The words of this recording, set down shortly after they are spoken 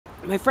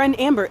my friend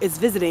Amber is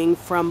visiting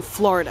from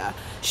Florida.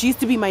 She used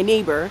to be my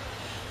neighbor,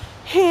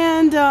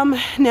 and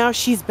now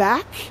she's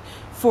back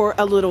for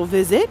a little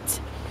visit.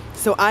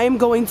 So I am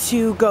going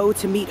to go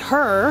to meet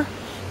her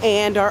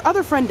and our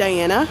other friend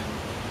Diana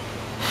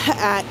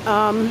at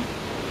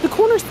the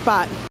corner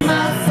spot.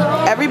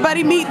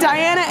 Everybody meet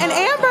Diana and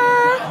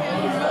Amber.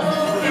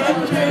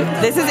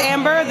 This is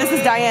Amber, this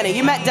is Diana.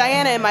 You met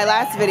Diana in my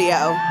last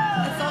video.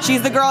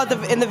 She's the girl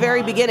in the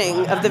very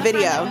beginning of the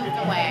video.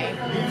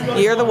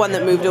 You're the one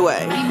that moved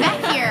away. We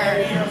met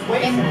here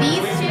in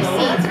these two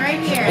seats right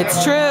here.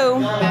 It's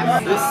true.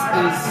 This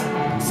is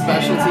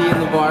specialty in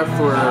the bar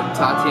for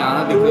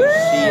Tatiana because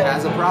she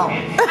has a problem.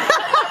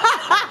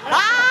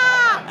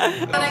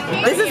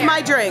 This is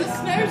my drink.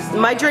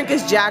 My drink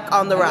is Jack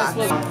on the Rocks.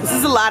 This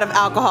is a lot of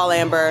alcohol,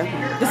 Amber.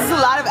 This is a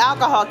lot of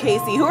alcohol,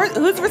 Casey.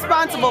 Who's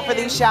responsible for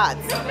these shots?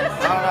 I don't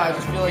know, I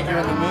just feel like you're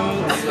in the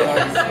mood, so...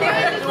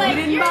 You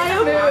didn't buy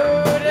them?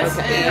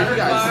 Okay, you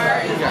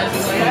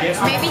guys.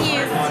 Maybe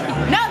he's...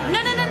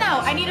 No,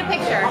 I need a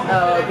picture.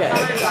 Oh, okay.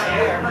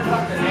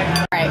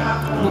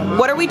 Alright.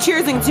 What are we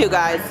cheersing to,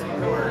 guys?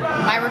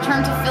 My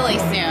return to Philly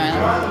soon.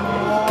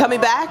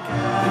 Coming back?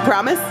 You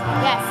promise?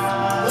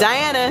 Yes.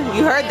 Diana,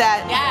 you heard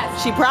that.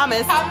 Yes. She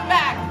promised. Coming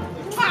back.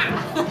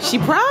 She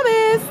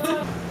promised.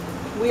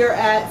 We are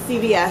at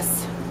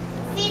CVS.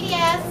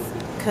 CVS.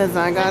 Because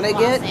I gotta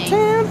get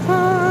Flossing.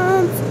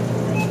 tampons.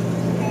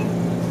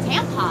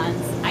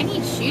 Tampons? I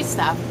need shoe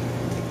stuff.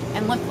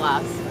 And lip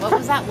gloss. What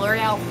was that,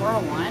 L'Oreal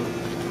 401?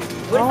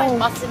 What if I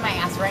busted my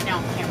ass right now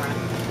on camera?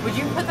 Would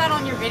you put that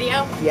on your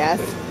video?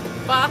 Yes.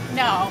 Fuck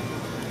no.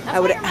 I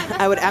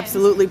would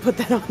absolutely put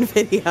that on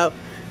video.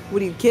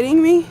 What, are you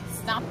kidding me?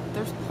 Stop.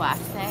 There's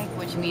plastic,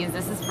 which means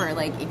this is for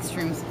like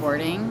extreme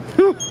sporting.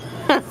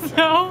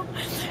 So,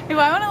 if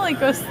I want to like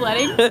go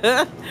sledding,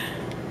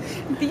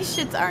 these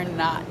shits are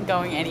not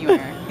going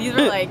anywhere. These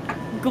are like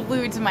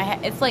glued to my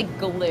head. It's like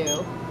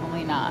glue,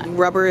 only not.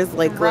 Rubber is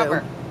like glue.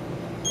 Rubber.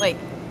 Like,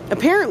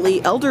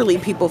 apparently, elderly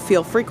people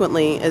feel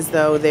frequently as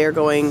though they're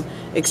going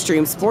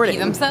extreme sporting. pee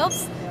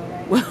themselves?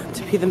 Well,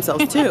 to pee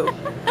themselves too.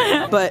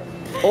 But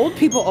old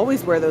people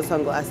always wear those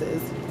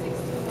sunglasses.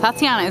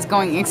 Tatiana is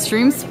going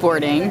extreme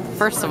sporting,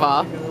 first of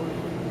all.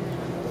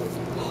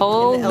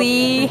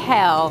 Holy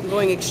hell.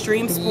 Going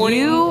extreme sporting.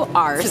 You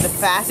are to the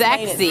fast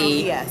lane at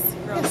sexy.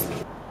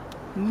 CVS.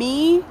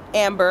 Me,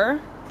 Amber,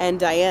 and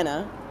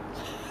Diana.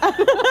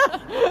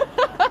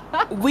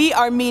 We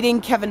are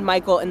meeting Kevin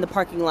Michael in the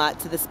parking lot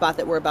to the spot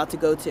that we're about to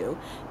go to.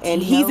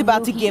 And he's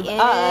about to give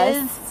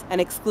us an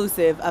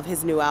exclusive of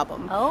his new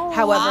album. Oh,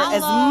 however,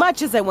 as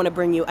much as I want to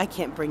bring you, I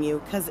can't bring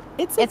you because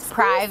it's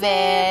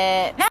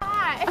private.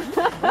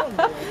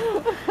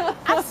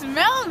 I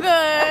smell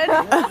good.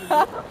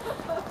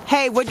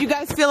 Hey, what'd you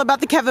guys feel about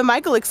the Kevin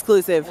Michael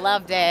exclusive?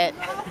 Loved it.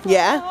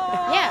 Yeah?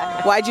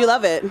 Yeah. Why'd you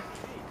love it?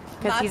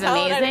 Because he's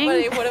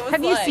amazing.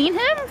 Have you seen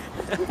him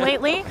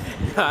lately?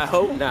 I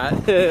hope not.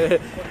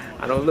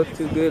 I don't look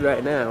too good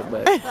right now,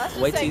 but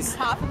wait till you see.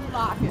 Oh,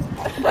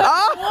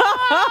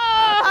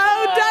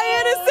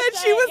 Diana said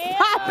she was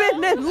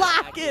popping and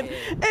locking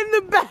in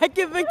the back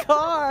of the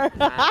car.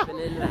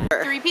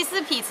 3 pieces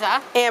of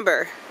pizza.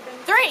 Amber.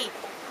 3.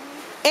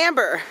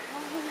 Amber.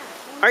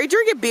 Are you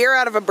drinking beer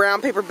out of a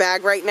brown paper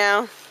bag right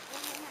now?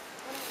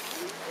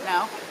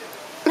 No.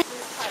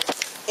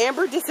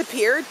 Amber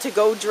disappeared to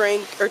go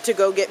drink or to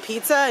go get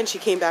pizza, and she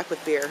came back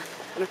with beer.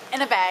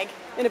 In a bag.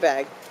 In a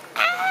bag.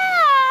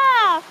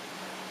 Ah!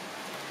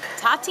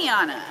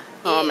 Tatiana.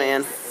 Oh,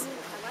 man.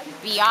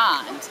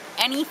 Beyond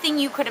anything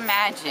you could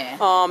imagine.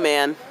 Oh,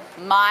 man.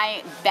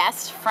 My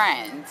best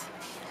friend,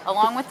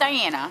 along with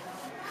Diana.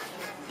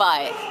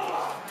 But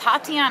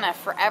Tatiana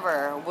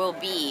forever will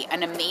be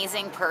an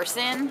amazing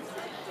person.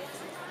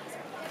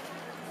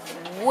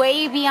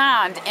 Way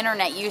beyond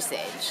internet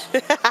usage. So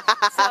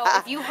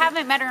if you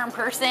haven't met her in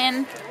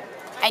person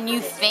and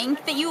you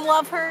think that you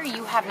love her,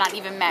 you have not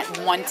even met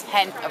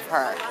 1/10 of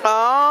her.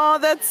 Oh,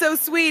 that's so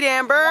sweet,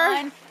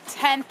 Amber.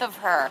 1/10 of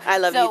her. I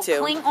love you too. So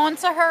cling on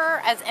to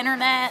her as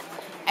internet,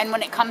 and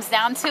when it comes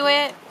down to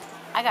it,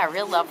 I got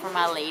real love for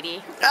my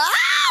lady.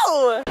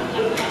 Oh!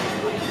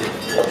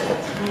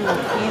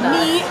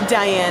 Me,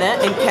 Diana,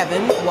 and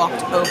Kevin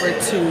walked over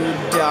to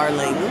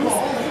Darling's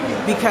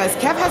because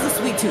Kev has a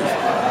sweet tooth.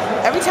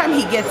 Every time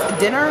he gets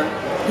dinner,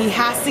 he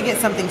has to get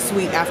something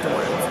sweet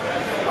afterwards,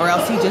 or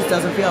else he just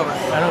doesn't feel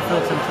right. I don't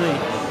feel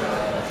complete.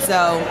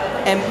 So,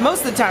 and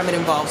most of the time it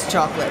involves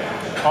chocolate.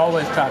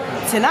 Always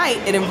chocolate.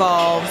 Tonight it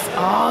involves,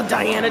 oh,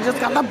 Diana just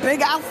got the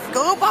big ass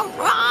scoop of,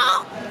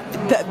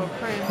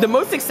 the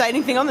most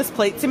exciting thing on this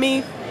plate to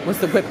me was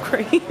the whipped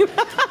cream.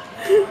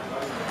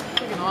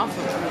 Freaking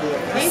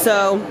awesome.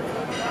 So,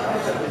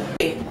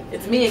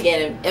 it's me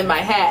again in my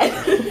hat.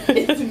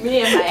 It's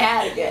me in my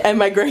hat again. and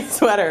my gray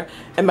sweater,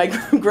 and my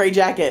gray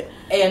jacket.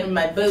 And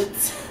my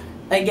boots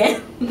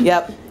again.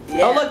 Yep.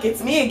 Yeah. Oh look,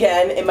 it's me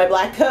again in my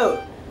black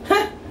coat.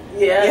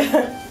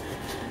 Yeah.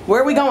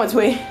 Where are we going,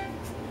 Twee?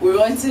 We're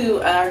going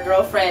to our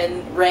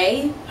girlfriend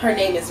Ray. Her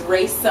name is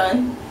Ray's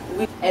son.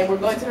 And we're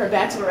going to her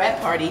bachelorette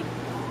party.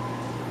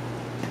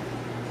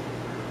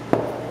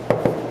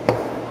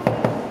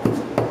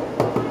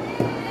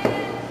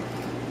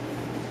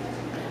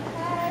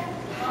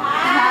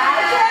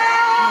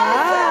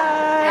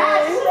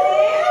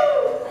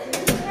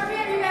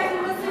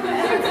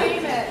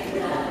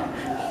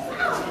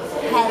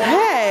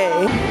 Hey,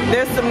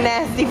 there's some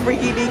nasty,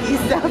 freaky, deaky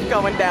stuff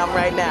going down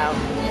right now.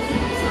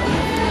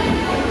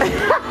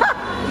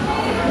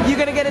 You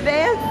gonna get a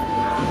dance?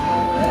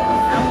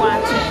 I'm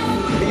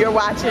watching. You're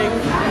watching.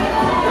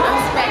 I'm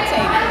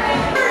spectating.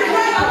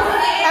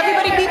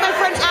 Everybody meet my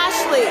friend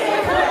Ashley.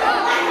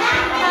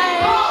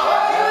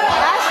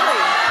 Ashley.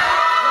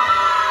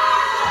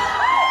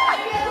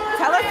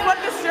 Tell us what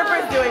the stripper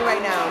is doing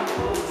right now.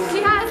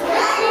 She has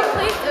 15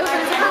 plates over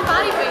different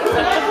body parts.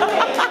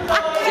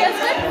 She has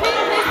 15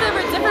 plates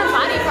over different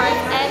body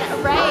parts, and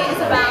Ray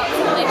is about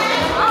to lick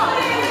them off.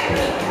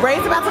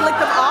 Ray's about to lick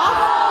them off?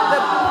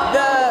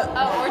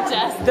 Oh, or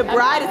Jess. The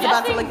bride is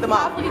about to lick them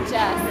off. Probably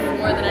Jess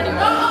more than anyone.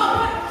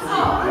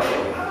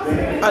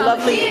 Our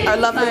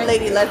lovely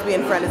lady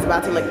lesbian friend is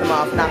about to lick them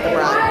off, not the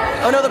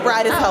bride. Oh no, the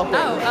bride is helping.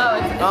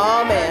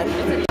 Oh man.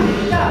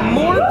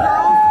 More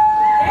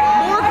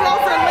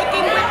girls are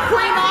licking whipped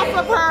cream off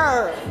of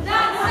her.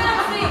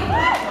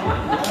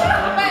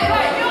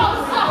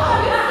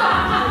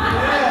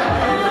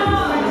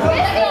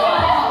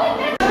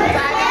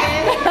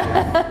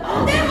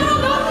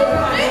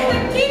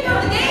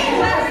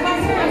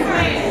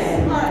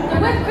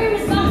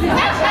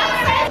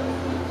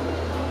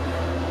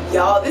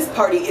 Y'all, this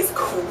party is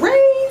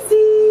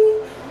crazy.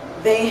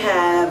 They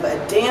have a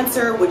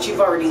dancer, which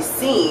you've already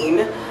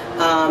seen,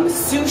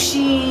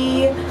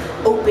 sushi,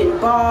 open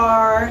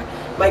bar.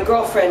 My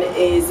girlfriend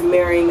is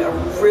marrying a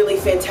really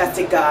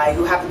fantastic guy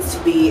who happens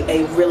to be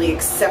a really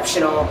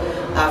exceptional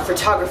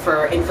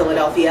photographer in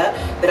Philadelphia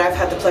that I've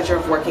had the pleasure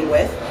of working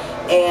with.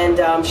 And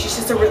she's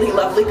just a really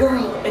lovely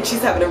girl, and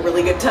she's having a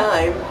really good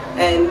time,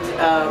 and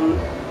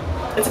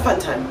it's a fun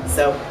time.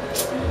 So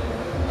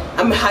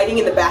I'm hiding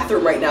in the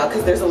bathroom right now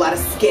because there's a lot of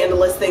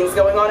scandalous things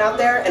going on out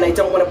there, and I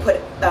don't want to put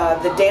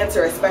the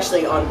dancer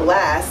especially on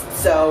blast,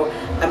 so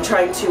I'm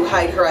trying to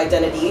hide her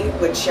identity,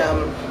 which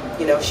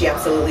you know, she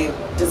absolutely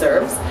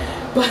deserves,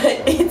 but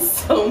it's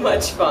so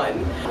much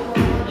fun.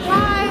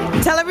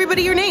 Hi. Tell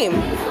everybody your name.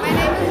 My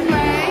name is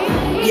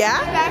Ray. Yeah?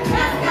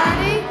 Bachelor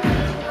party,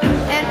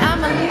 and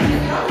I'm a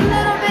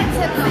little bit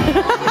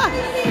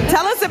tipsy.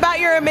 Tell us about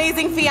your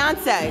amazing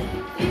fiance.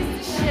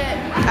 Shit.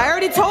 I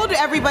already told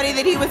everybody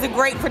that he was a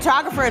great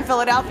photographer in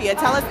Philadelphia.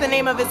 Tell us the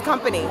name of his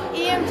company.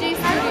 EMG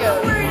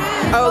Studios.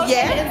 Oh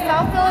yeah? In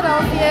South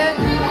Philadelphia.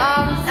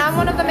 I'm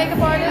one of the makeup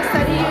artists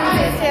that he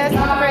uses. He has 3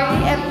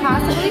 and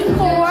possibly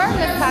 4.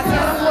 Miss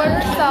Tatiana Ward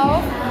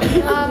herself.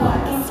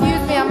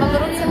 Excuse me, I'm a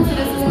little tipsy.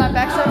 This is my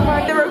bachelor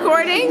party. The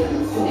recording?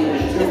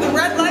 Is the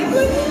red light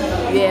with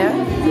you? Yeah.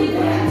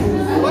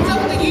 What's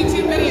up with the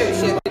YouTube video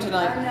shit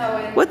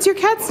Tonight. What's your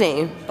cat's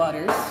name?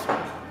 Butters.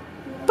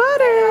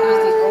 Butter.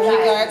 Only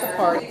guy at the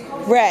party.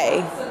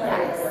 Ray,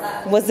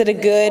 was it a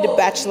good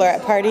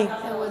bachelorette party? It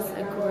was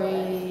a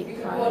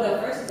great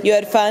party. You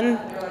had fun?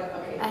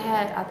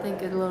 I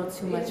think, a little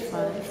too much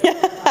fun.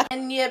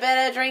 And you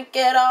better drink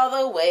it all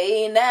the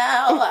way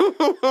now.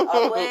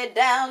 All the way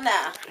down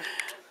now.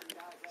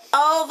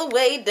 All the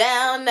way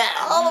down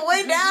now. All the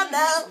way down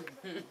now.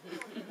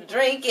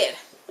 Drink it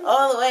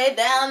all the way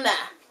down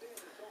now.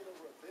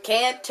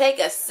 Can't take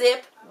a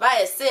sip by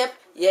a sip.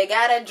 You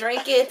gotta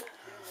drink it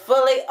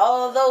fully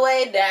all the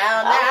way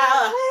down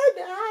now.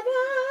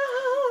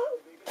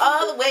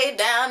 All the way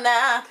down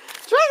now.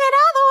 Drink it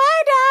all the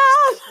way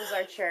down. This was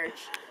our church.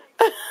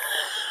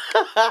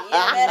 You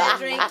better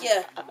drink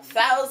your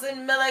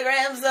 1,000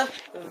 milligrams of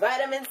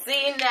vitamin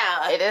C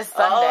now. It is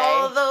Sunday.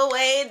 All the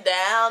way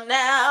down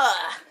now.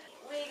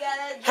 We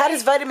gotta How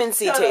does vitamin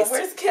C taste?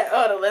 Where's Kat?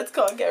 Hold on, let's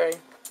call Gary.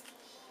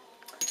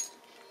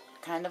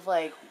 Kind of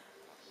like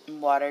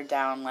watered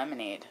down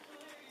lemonade.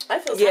 I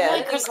feel Yeah. something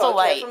Like Crystal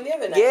Light. from the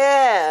other night.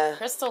 Yeah.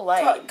 Crystal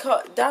Light.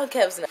 Down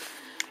Kev's now.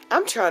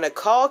 I'm trying to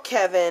call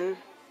Kevin.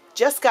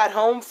 Just got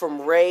home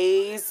from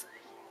Ray's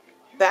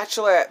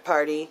bachelorette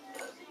party.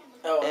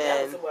 Oh,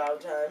 that was And- a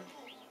wild time.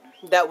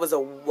 That was a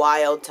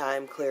wild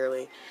time,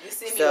 clearly. You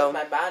see me So- with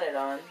my bonnet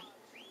on.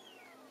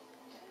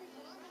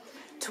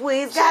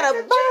 Tweed's got a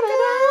bonnet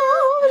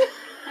on.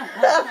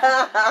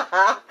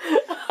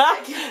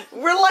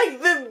 We're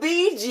like the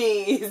Bee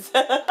Gees.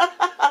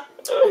 I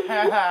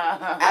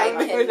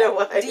don't even know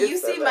why. Do you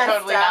see my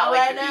Totally style not like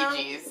right the now?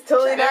 Bee Gees.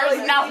 Totally not There's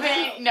like the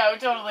nothing. No,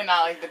 totally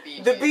not like the Bee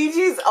Gees. The Bee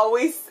Gees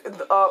always.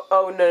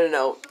 Oh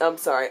no. I'm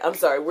sorry.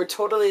 We're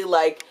totally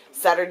like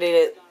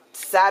Saturday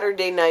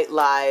Night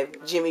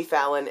Live, Jimmy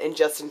Fallon and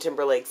Justin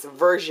Timberlake's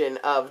version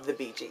of the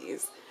Bee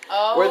Gees,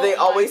 Oh, where they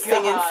my always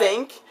sing in God.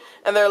 sync,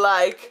 and they're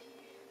like,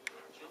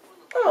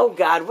 "Oh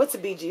God, what's a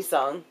Bee Gees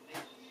song?"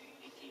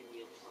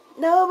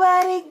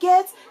 Nobody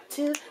gets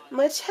too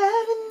much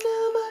heaven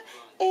no more.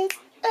 It's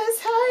as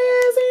high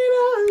as an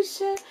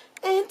ocean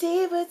and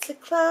deeper to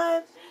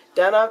climb.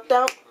 Dun dun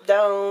dun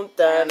dun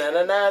dun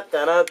dun dun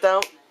dun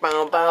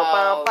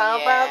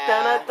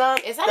dun.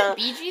 Is that a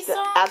Bee Gees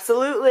song?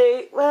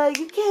 Absolutely. Well,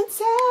 you can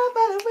tell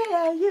by the way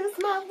I use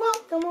my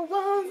walk. I'm a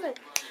woman.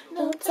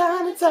 No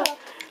time to talk.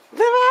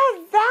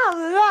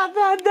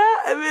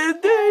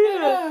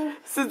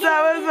 Since I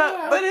was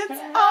up, but it's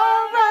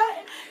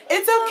alright.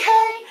 It's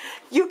okay.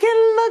 You can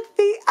look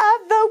the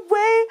other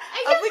way.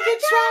 Or we can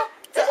try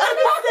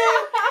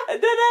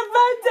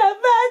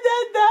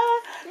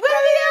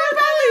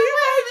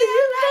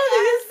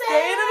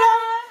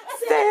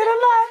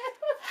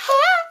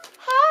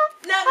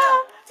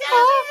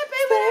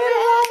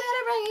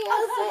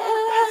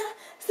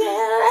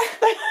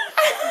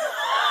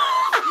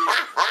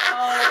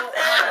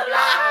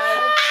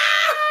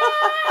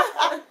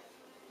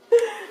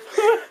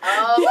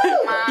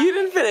You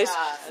didn't finish.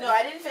 No,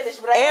 I didn't finish.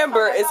 But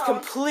Amber is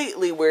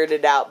completely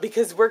weirded out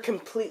because we're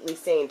completely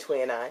sane,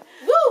 Twee and I.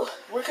 Woo!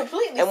 We're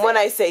completely. And when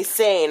I say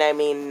sane, I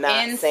mean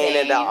not sane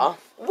at all.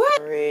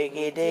 What?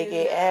 Friggy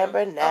diggy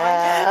Amber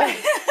now.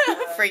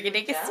 Freaky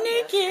dicky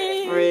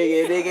sneaky.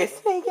 Friggy diggy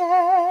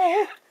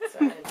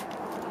sneaky.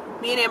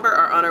 Me and Amber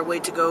are on our way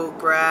to go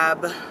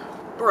grab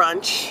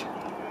brunch.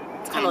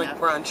 It's kind of like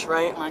brunch,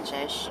 right?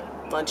 Lunchish.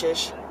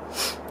 Lunchish.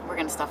 We're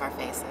gonna stuff our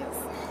faces.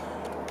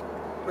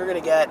 We're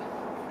gonna get,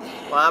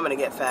 well, I'm gonna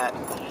get fat.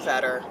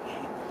 Fatter.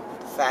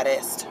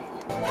 Fattest.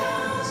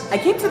 I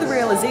came to the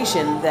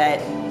realization that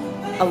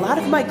a lot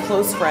of my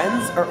close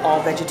friends are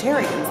all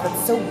vegetarians.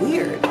 That's so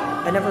weird.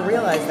 I never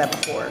realized that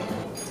before.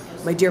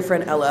 My dear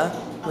friend Ella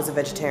was a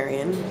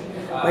vegetarian.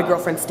 My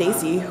girlfriend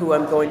Stacy, who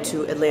I'm going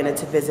to Atlanta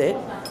to visit,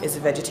 is a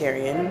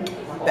vegetarian.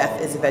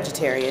 Beth is a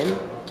vegetarian.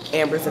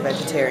 Amber's a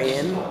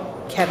vegetarian.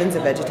 Kevin's a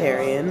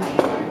vegetarian.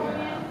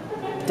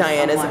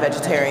 Diana's a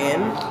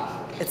vegetarian.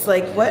 It's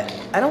like, what?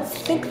 I don't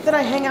think that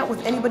I hang out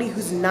with anybody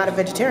who's not a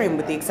vegetarian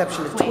with the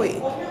exception of Twee.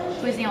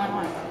 Who's the only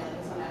one?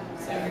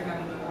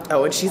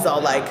 Oh, and she's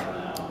all like,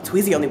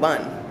 Twee's the only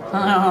one.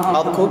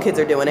 All the cool kids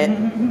are doing it.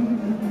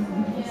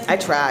 I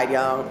tried,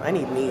 y'all. I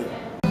need meat.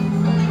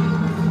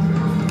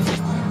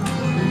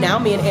 Now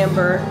me and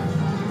Amber,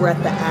 we're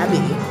at the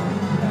Abbey.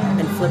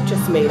 And Flip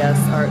just made us,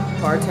 our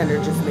bartender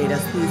just made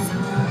us these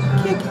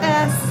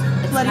kick-ass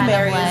Bloody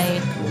Marys.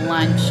 It's kind of like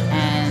lunch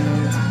and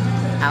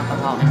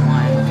alcohol in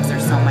one because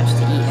there's so much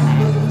to eat in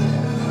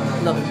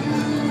it. Look.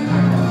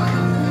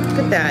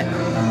 Look at that.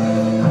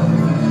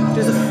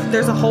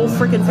 There's a whole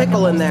freaking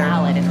pickle in there.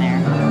 Salad in there.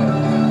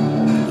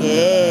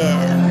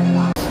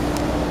 Yeah.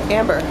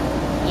 Amber,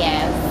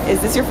 Yes.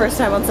 is this your first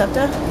time on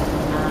SEPTA?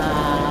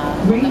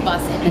 On the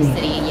bus in the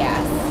city,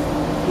 yes.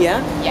 Yeah?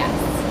 Yes.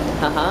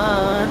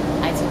 Haha.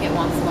 I took it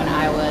once when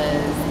I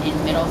was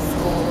in middle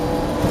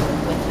school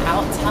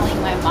without telling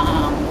my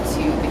mom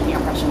to the King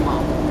of Prussia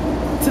Mall.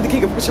 To the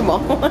King of Prussia Mall.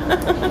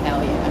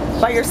 Hell yeah.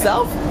 By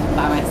yourself?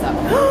 By myself.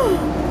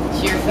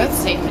 She refused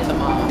to take me to the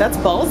mall. That's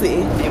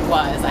ballsy. It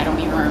was. I don't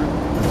even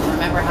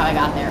remember how I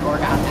got there or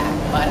got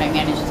back, but I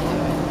managed to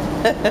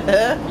do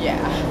it.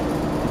 Yeah.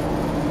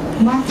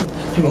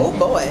 Oh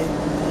boy.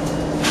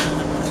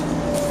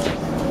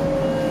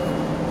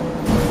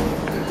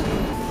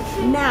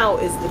 Now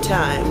is the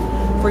time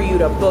for you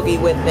to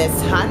boogie with this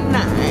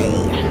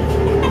honey.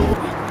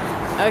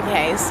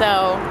 Okay,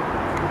 so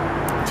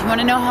do you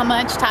want to know how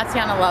much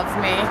Tatiana loves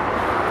me?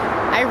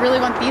 I really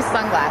want these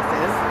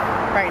sunglasses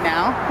right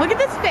now. Look at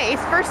this face,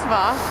 first of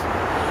all.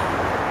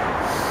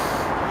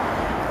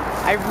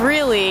 I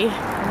really,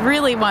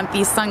 really want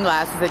these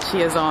sunglasses that she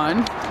is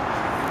on.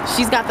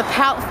 She's got the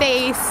pout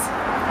face.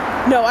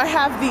 No, I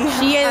have the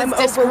She is I'm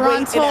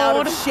overweight and out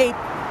of disgruntled. shape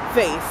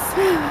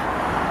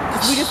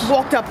face. We just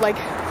walked up like,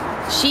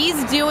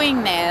 She's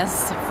doing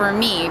this for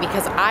me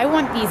because I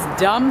want these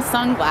dumb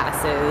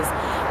sunglasses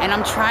and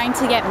I'm trying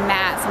to get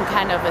Matt some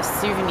kind of a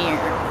souvenir.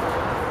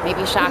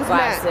 Maybe shot Who's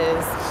Matt?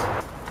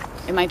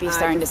 glasses. It might be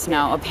starting to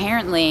snow.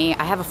 Apparently,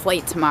 I have a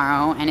flight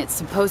tomorrow and it's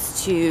supposed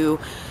to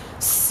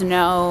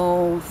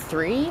snow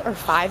 3 or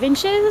 5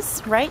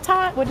 inches, right,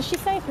 Tot? What did she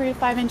say? 3 to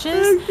 5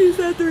 inches? she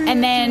said 3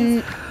 And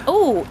then,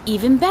 oh,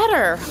 even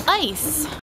better, ice.